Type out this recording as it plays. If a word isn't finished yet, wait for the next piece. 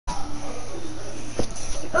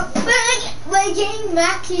We're getting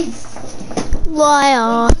Mackies.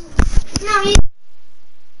 Liar. No, you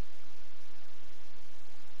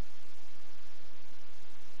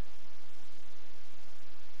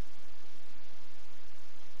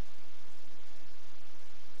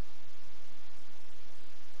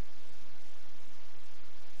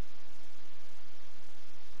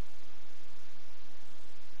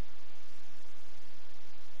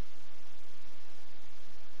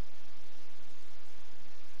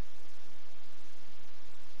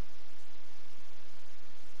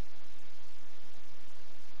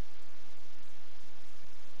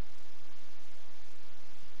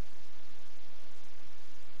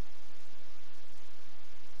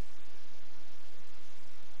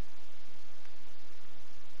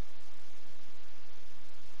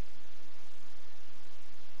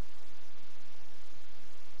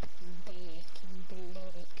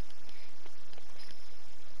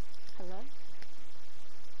Hello?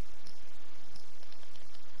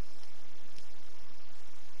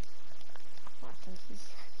 I think he's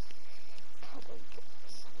probably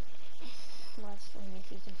live stream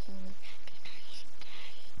if you can hear me.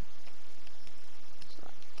 So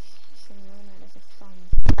like, some run out as a fun.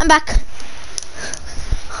 I'm back.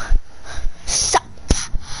 Sup?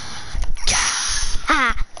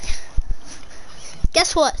 Ah.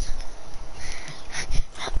 Guess what?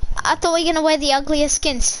 I thought we were gonna wear the ugliest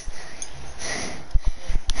skins.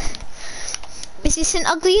 Is this an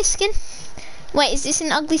ugly skin? Wait, is this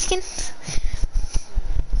an ugly skin?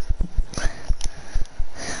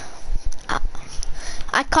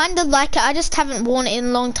 I kinda like it, I just haven't worn it in a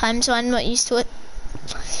long time, so I'm not used to it.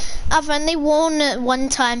 I've only worn it one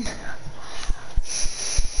time.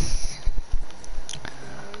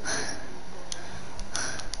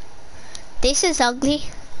 This is ugly.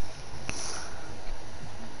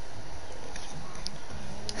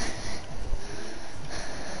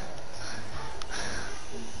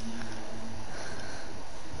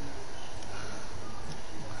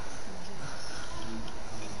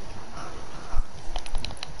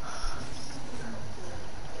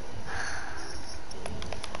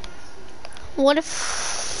 What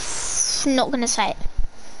if... not gonna say it.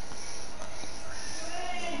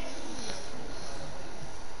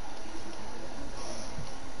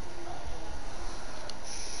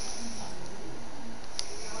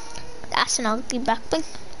 That's an ugly backbling.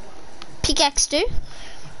 Pickaxe do?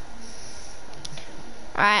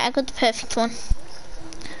 Alright, I got the perfect one.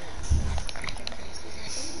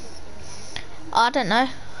 I don't know.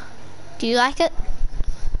 Do you like it?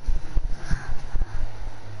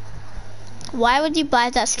 Why would you buy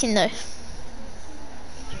that skin though?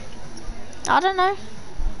 I don't know.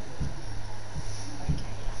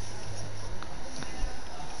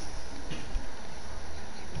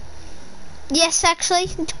 Yes, actually,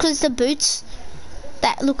 because the boots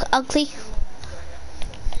that look ugly.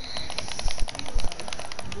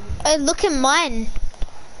 Oh, look at mine.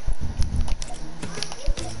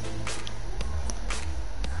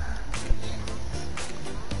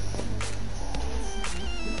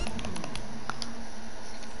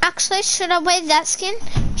 Actually, should I wear that skin?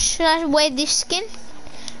 Should I wear this skin?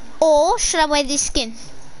 Or should I wear this skin?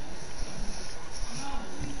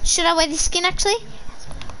 Should I wear this skin actually?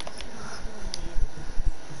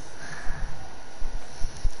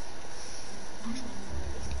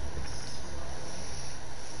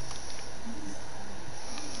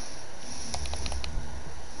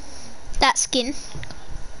 That skin.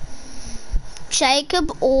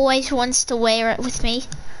 Jacob always wants to wear it with me.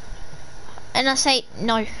 And I say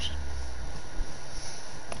no.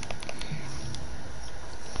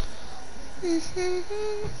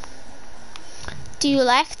 Do you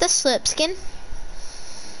like the slurp skin?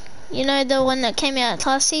 You know, the one that came out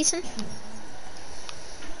last season?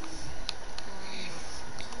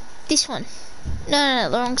 This one. No,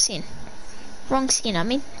 the wrong skin. Wrong skin, I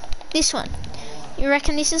mean. This one. You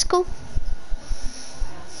reckon this is cool?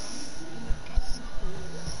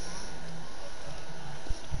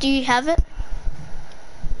 Do you have it?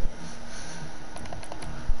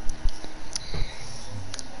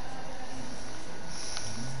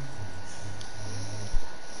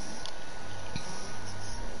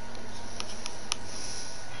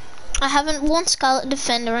 I haven't worn Scarlet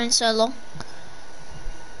Defender in so long.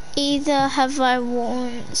 Either have I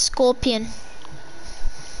worn Scorpion.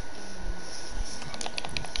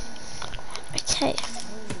 Okay.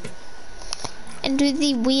 And do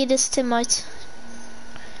the weirdest emote.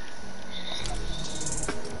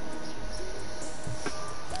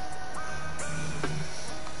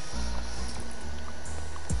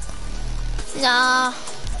 Nah.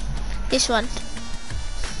 This one.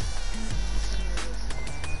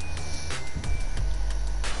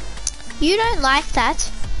 You don't like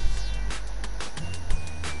that.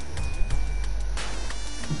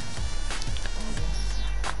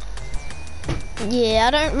 Yeah,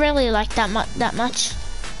 I don't really like that much.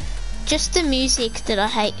 Just the music that I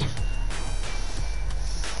hate.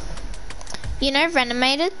 You know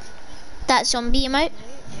Renomated? That zombie emote?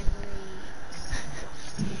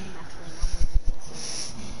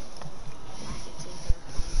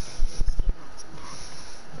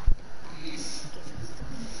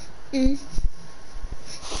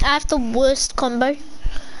 I have the worst combo.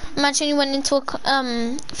 Imagine you went into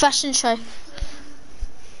a fashion show.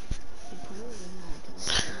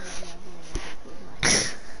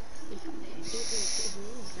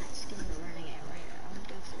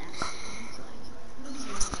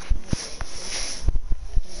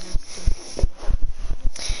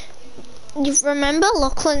 You remember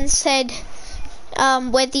Lachlan said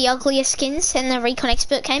we're the ugliest skins and the Recon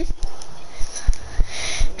Expert came?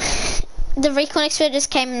 The Recon Expert just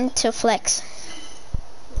came to flex.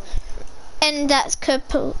 And that's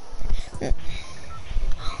purple.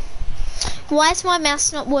 Why is my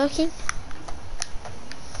mouse not working?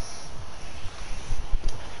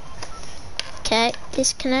 Okay,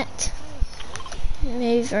 disconnect.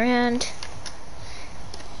 Move around.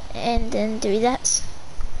 And then do that.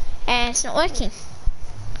 And it's not working.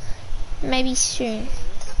 Maybe soon.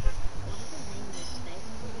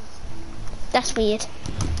 That's weird.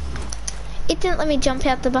 It didn't let me jump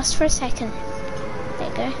out the bus for a second. There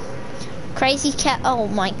you go. Crazy Cat. Oh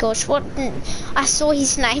my gosh, what? I saw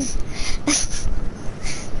his name.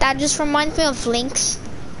 That just reminds me of Lynx.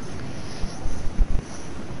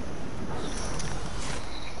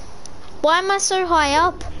 Why am I so high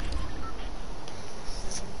up?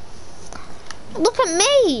 Look at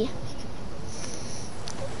me.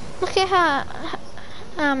 Look at how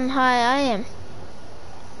high I am.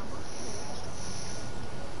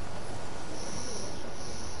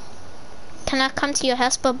 Can I come to your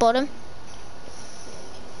house by bottom?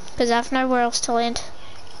 Because I have nowhere else to land.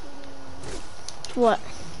 What?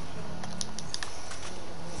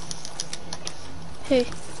 Who?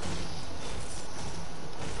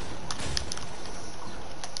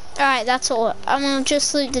 Alright, that's all. I'm gonna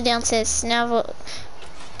just loot the downstairs. Now,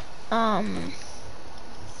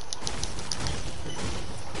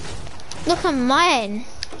 look at mine.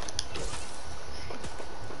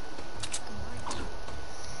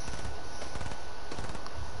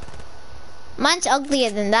 Mine's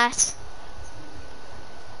uglier than that.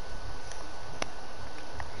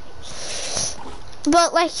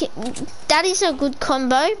 But like, that is a good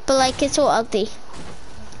combo, but like it's all ugly.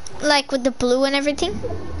 Like with the blue and everything.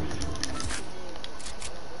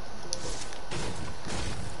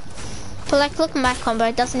 But like, look at my combo,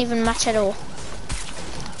 it doesn't even match at all.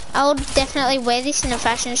 I would definitely wear this in a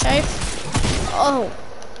fashion show. Oh.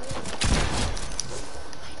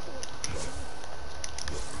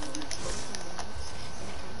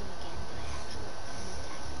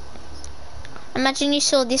 Imagine you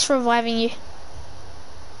saw this reviving you.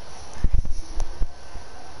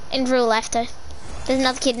 In real life though. There's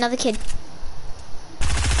another kid.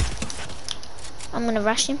 I'm gonna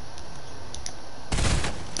rush him.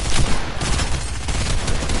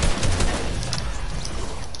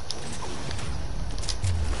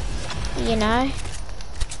 You know?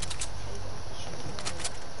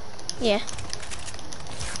 Yeah.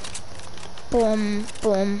 Boom,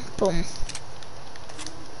 boom, boom.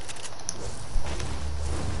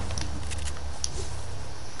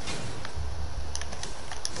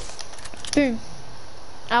 Boom.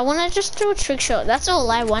 I want to just do a trick shot. That's all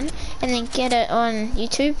I want. And then get it on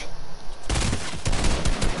YouTube.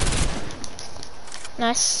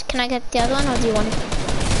 Nice. Can I get the other one or do you want it?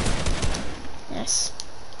 Yes.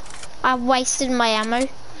 I wasted my ammo.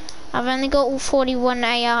 I've only got all 41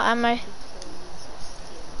 AR ammo.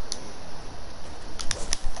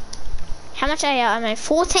 How much AR ammo?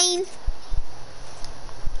 14?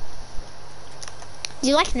 Do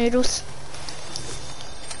you like noodles?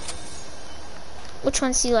 Which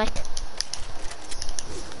ones do you like?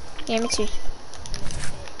 Yeah, me too.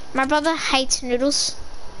 My brother hates noodles.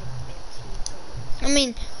 I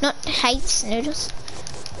mean, not hates noodles.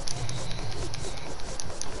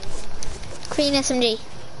 Green SMG.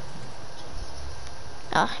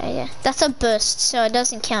 Oh, yeah. That's a burst, so it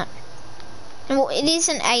doesn't count. And well, it is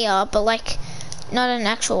an AR, but like, not an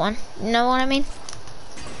actual one. You know what I mean?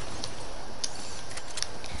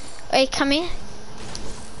 Wait, come here.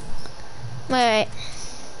 Wait.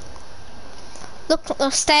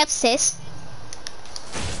 Look, stay upstairs.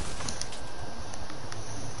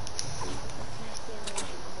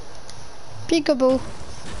 Peekaboo.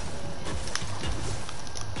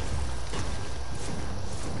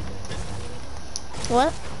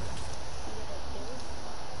 What?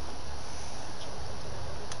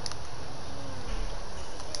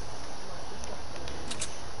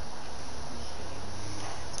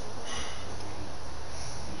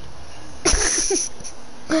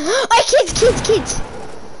 Oh, kids!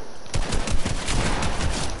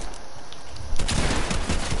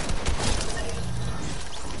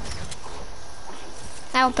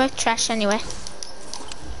 Our book trash anyway.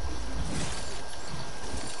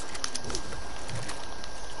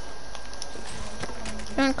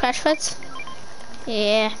 You want crash pads?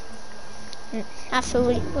 Yeah. I feel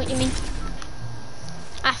what you mean.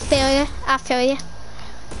 I feel you.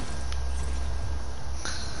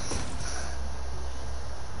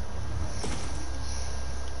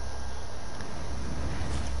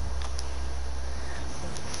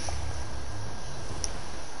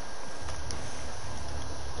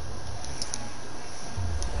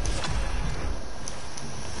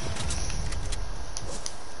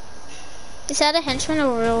 Is that a henchman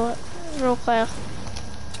or a real player?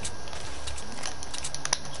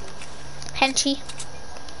 Henchy.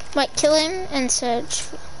 Wait, kill him and search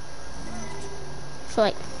for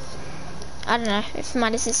like, I don't know if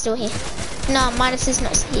Midas is still here. No, Midas is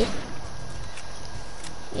not here.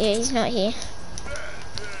 Yeah, he's not here.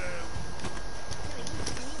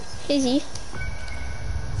 Is he?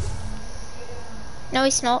 No,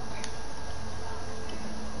 he's not.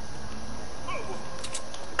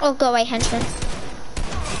 Oh, go away, henchman.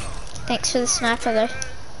 Thanks for the sniper, though.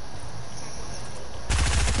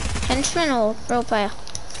 Henchman or real player?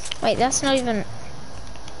 Wait, that's not even...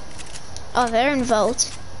 Oh, they're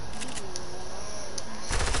involved.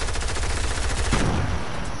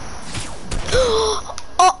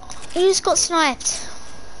 Oh, he just got sniped.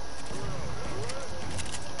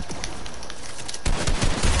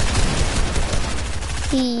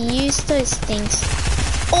 He used those things.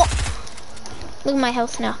 Oh! Look at my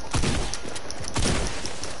health now.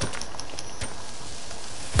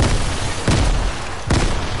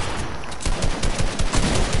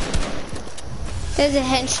 There's a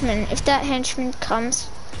henchman. If that henchman comes...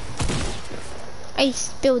 Oh, you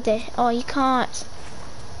build there. Oh, you can't.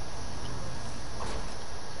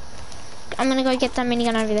 I'm gonna go get that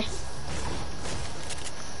minigun over there.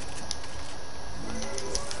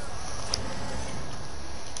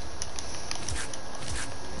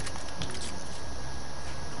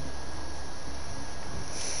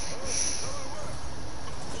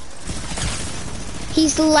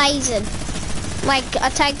 He's lasered. Like, I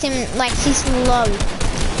tagged him like he's low.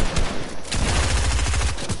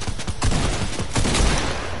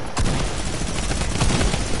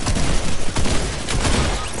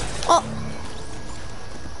 Oh!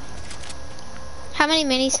 How many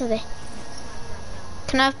minis are there?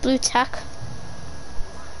 Can I have blue tack?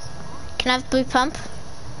 Can I have blue pump?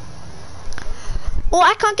 Oh,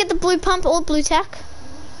 I can't get the blue pump or blue tack.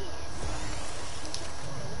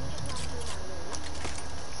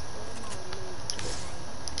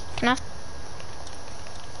 Can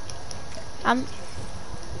I?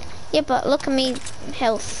 Yeah, but look at me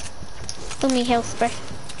health. Look at me health, bro.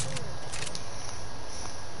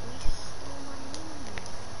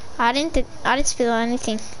 I didn't feel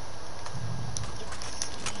anything.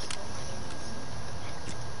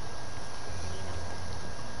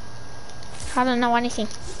 I don't know anything.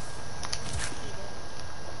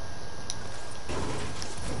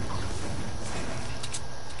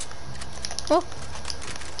 Oh.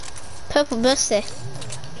 Purple burst there.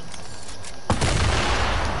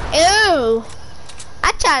 Ew!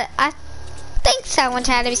 I think someone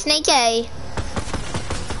tried to be sneaky.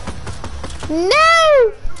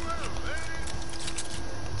 No!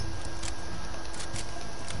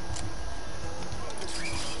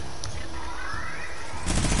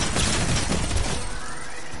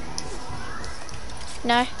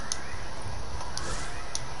 No.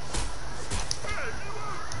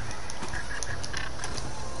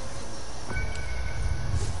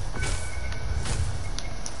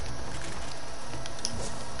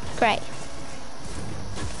 Great.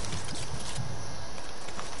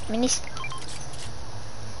 Minis.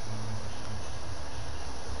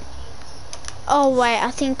 Oh wait,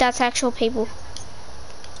 I think that's actual people.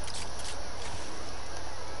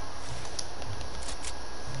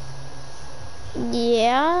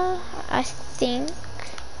 Yeah, I think.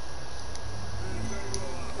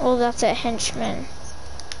 Oh, that's a henchman.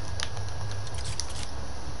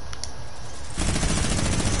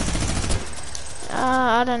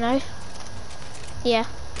 I don't know. Yeah.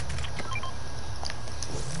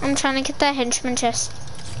 I'm trying to get that henchman chest.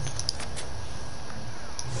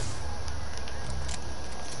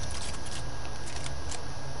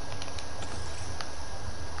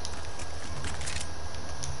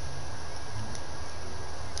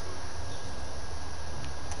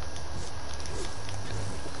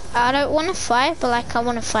 I don't want to fight, but like I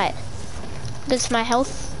want to fight. It's my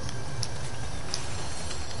health.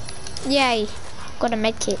 Yay, got a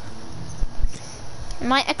med kit.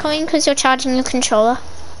 Am I echoing because you're charging your controller?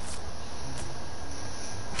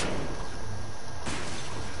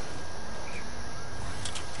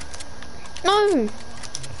 No!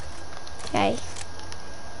 Yay.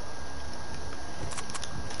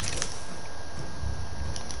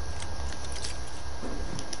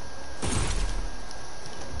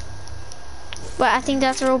 But I think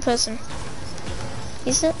that's a real person.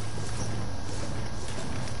 Is it?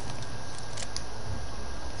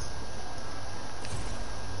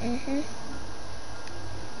 Mm-hmm.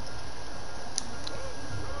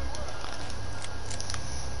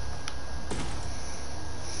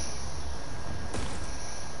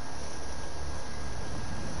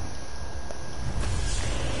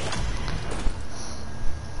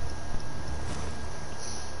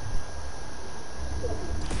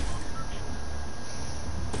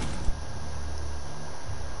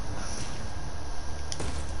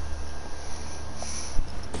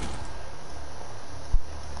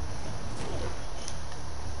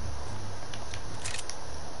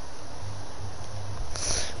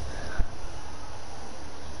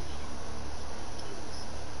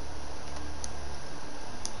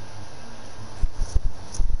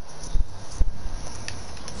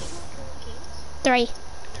 Three.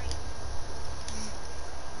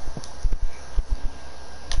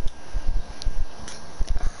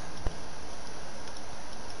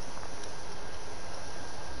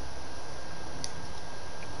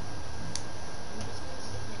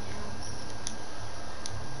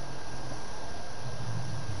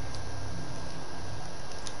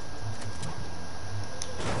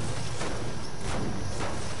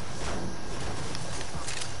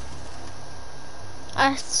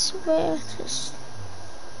 I swear just...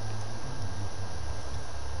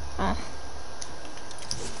 Oh.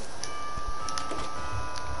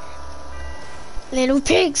 Little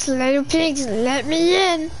pigs, let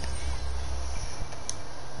me in.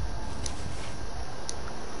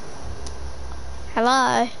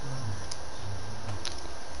 Hello.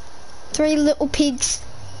 3 little pigs,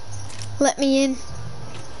 let me in.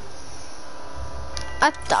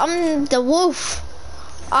 I'm the wolf.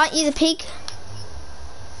 Aren't you the pig?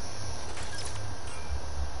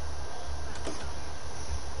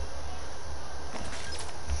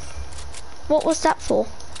 What was that for?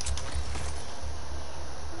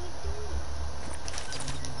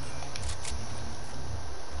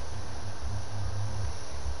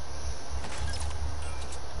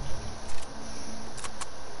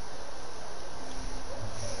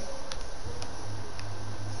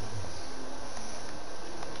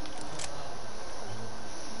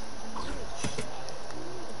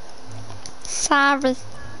 Sorry.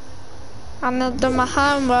 I'm not doing my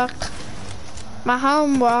homework. My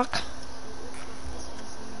homework.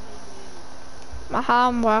 My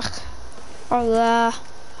homework. Oh,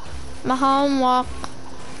 my homework.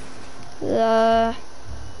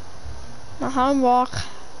 My homework.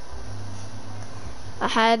 I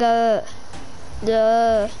had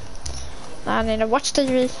I need to watch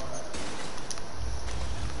TV.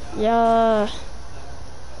 Yeah.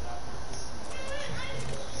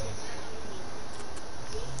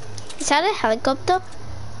 Is that a helicopter?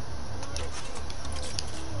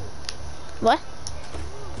 What?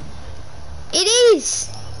 It is!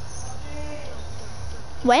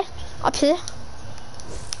 Where? Up here?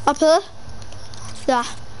 Up here? Yeah.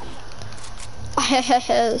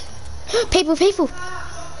 People!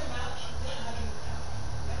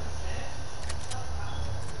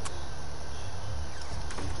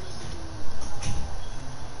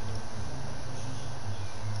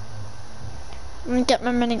 Let me get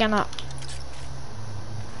my minigun up.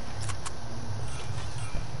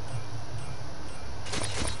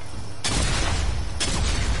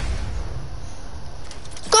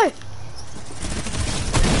 Go!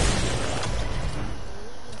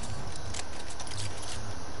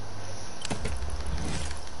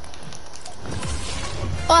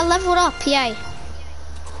 Oh, I leveled up, yay.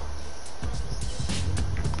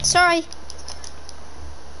 Sorry.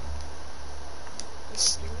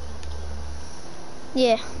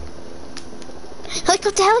 Yeah.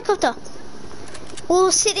 Helicopter!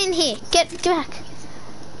 We'll sit in here. Get back.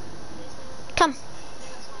 Come.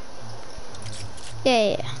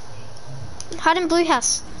 Yeah. Hide in blue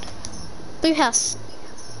house. Blue house.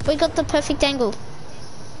 We got the perfect angle.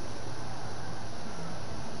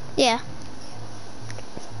 Yeah.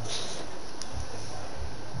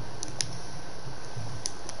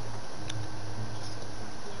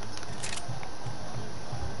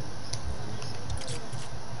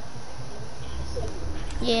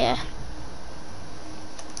 Yeah.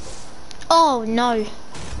 Oh no.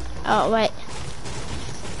 Oh wait.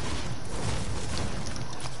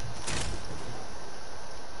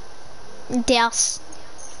 Douse.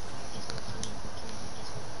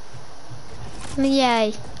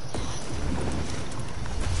 Yay.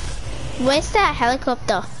 Where's that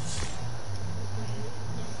helicopter?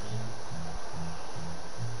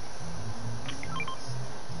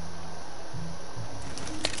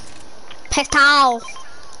 Pistol!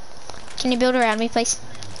 Can you build around me, please?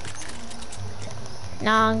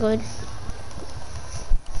 Nah, I'm good.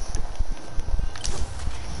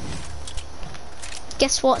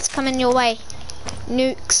 Guess what's coming your way?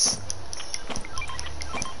 Nukes.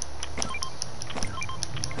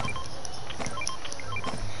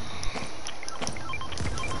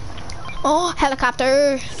 Oh,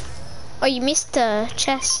 helicopter! Oh, you missed the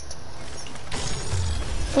chest.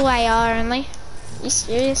 Full AR only. You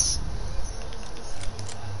serious?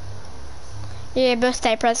 Yeah,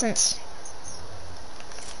 birthday presents.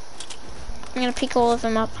 I'm gonna pick all of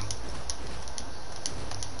them up.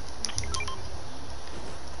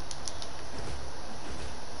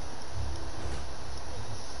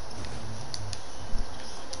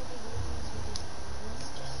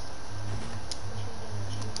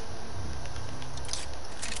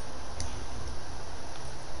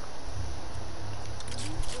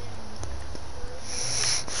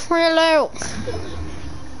 Hello.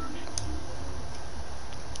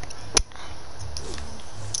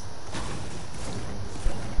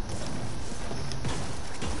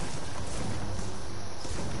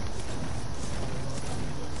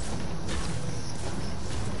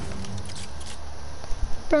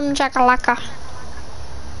 Boom chakalaka.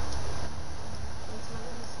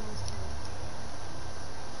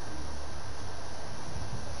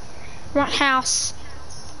 What house?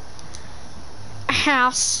 A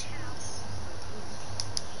house.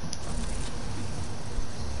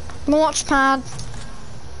 Launch pad.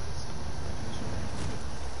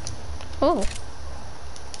 Oh.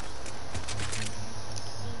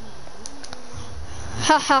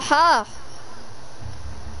 Ha ha ha.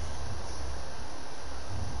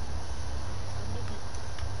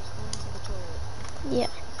 Yeah.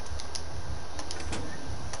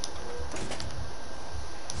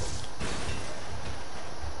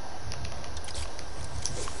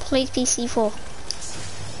 Please be C4.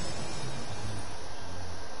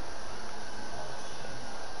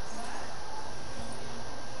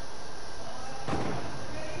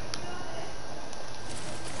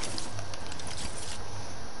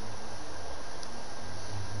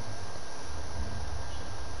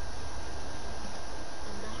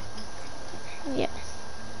 Yeah.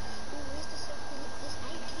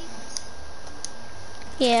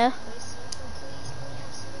 Yeah.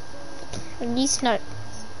 These no.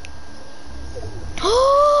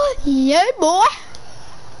 Oh yeah, boy.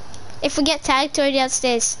 If we get tagged, go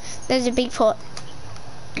downstairs. There's a big pot.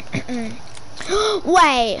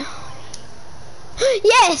 Wait.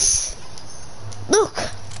 Yes. Look.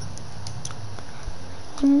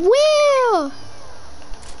 Where?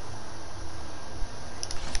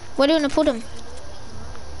 Where do you want to put them?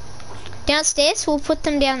 Downstairs? We'll put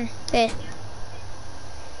them down there.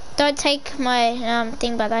 Don't take my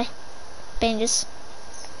thing, by the way. Bandages.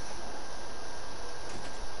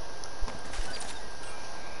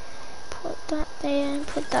 Put that there and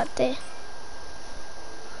put that there.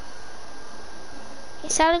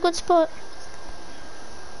 Is that a good spot?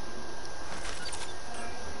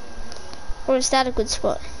 Or is that a good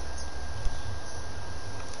spot?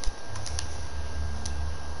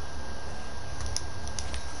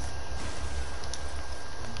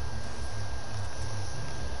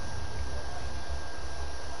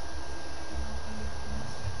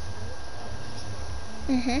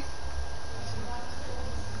 Mhm.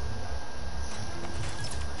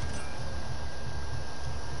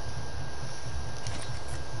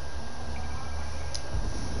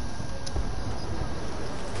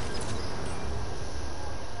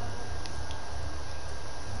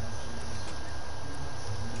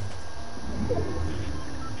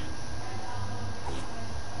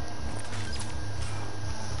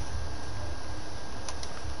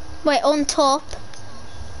 Wait, on top.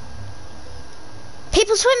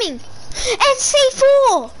 People swimming! And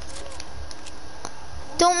C4!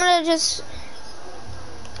 Don't wanna just...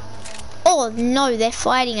 Oh no, they're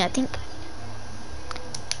fighting, I think.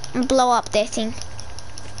 Blow up their thing.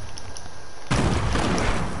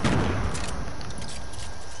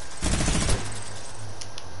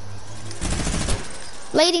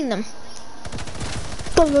 Leading them.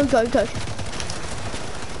 Go, go, go, go.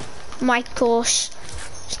 My gosh.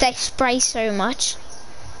 They spray so much.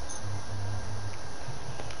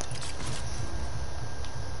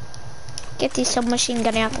 Get this submachine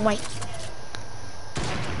gun out of the way.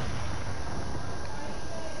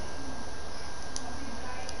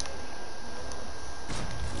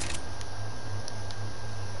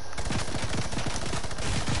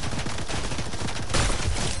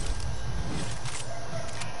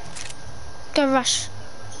 Go rush.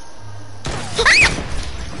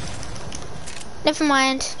 Never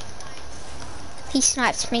mind. He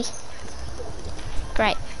sniped me.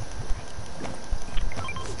 Great.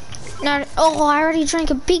 No, oh, I already drank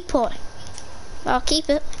a big pot. I'll keep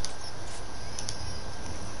it.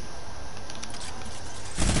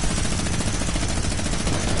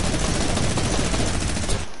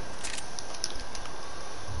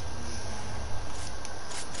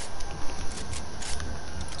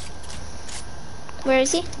 Where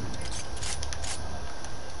is he?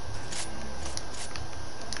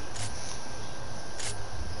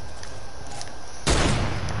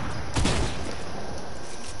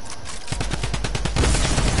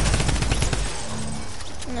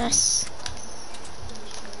 Nice.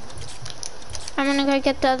 I'm gonna go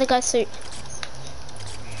get the other guy's loot.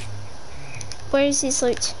 Where is his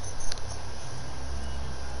loot?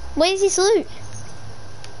 Where's his loot?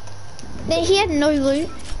 He had no loot.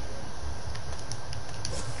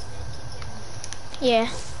 Yeah,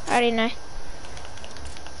 I already know.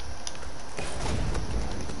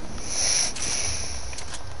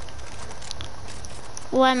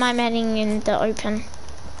 Why am I manning in the open?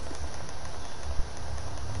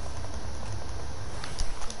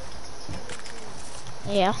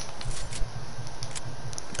 Yeah,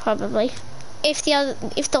 probably. If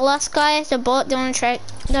the last guy is a bot doing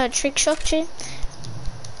the trick shot you.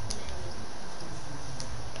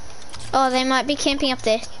 Oh, they might be camping up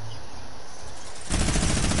there.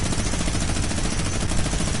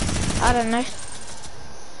 I don't know.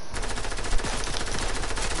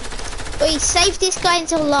 Wait, save this guy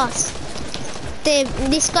until last.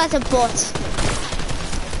 This guy's a bot.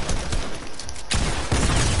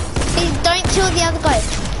 Don't kill the other guy.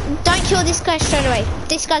 Don't kill this guy straight away.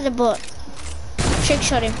 This guy's a bot. Trick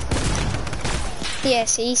shot him.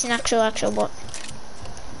 Yes, he's an actual bot.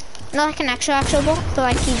 Not like an actual bot, but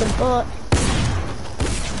like he's a bot.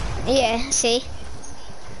 Yeah, see?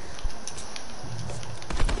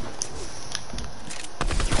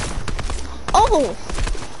 Oh!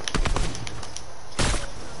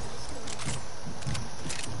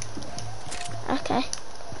 Okay.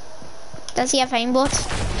 Does he have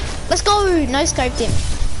aimbot? Let's go! No scoped him.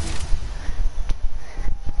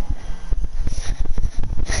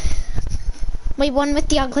 We won with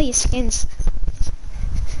the ugliest skins.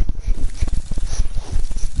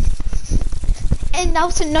 And that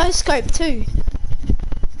was a no scope too.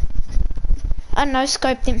 I no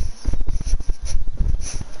scoped him.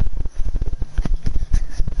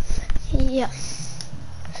 Yeah.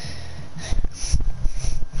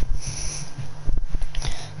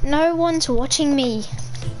 No one's watching me.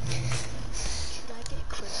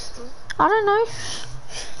 I don't know.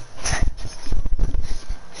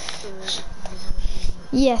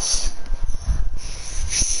 Yes.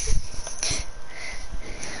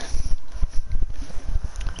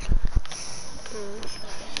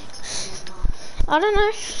 I don't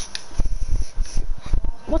know.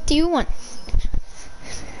 What do you want?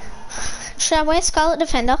 Should I wear Scarlet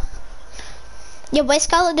Defender? Yeah, wear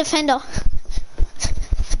Scarlet Defender.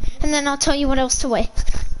 And then I'll tell you what else to wear.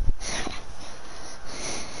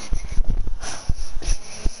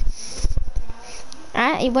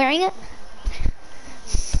 Alright, are you wearing it?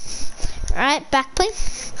 Alright, back bling.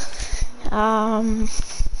 Do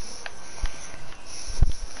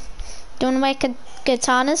you want to wear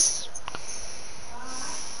katanas?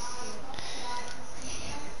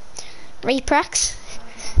 Reprax?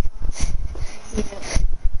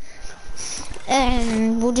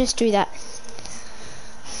 And we'll just do that.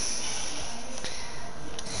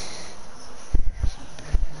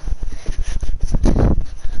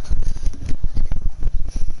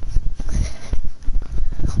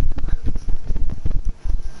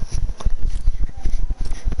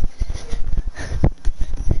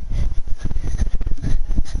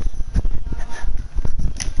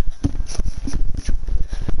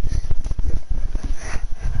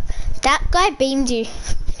 That guy beamed you.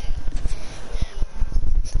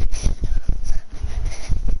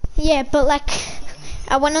 Yeah, but like,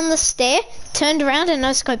 I went on the stair, turned around and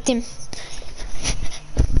no-scoped him.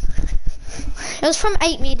 It was from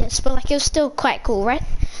 8 meters, but like, it was still quite cool, right?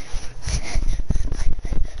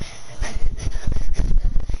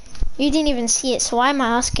 You didn't even see it, so why am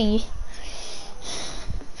I asking you?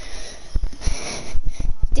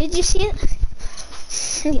 Did you see it?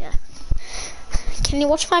 Yeah. Can you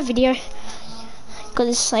watch my video? Good.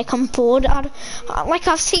 because like I'm bored. Like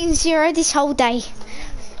I've seen zero this whole day.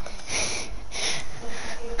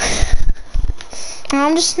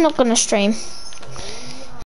 I'm just not gonna stream.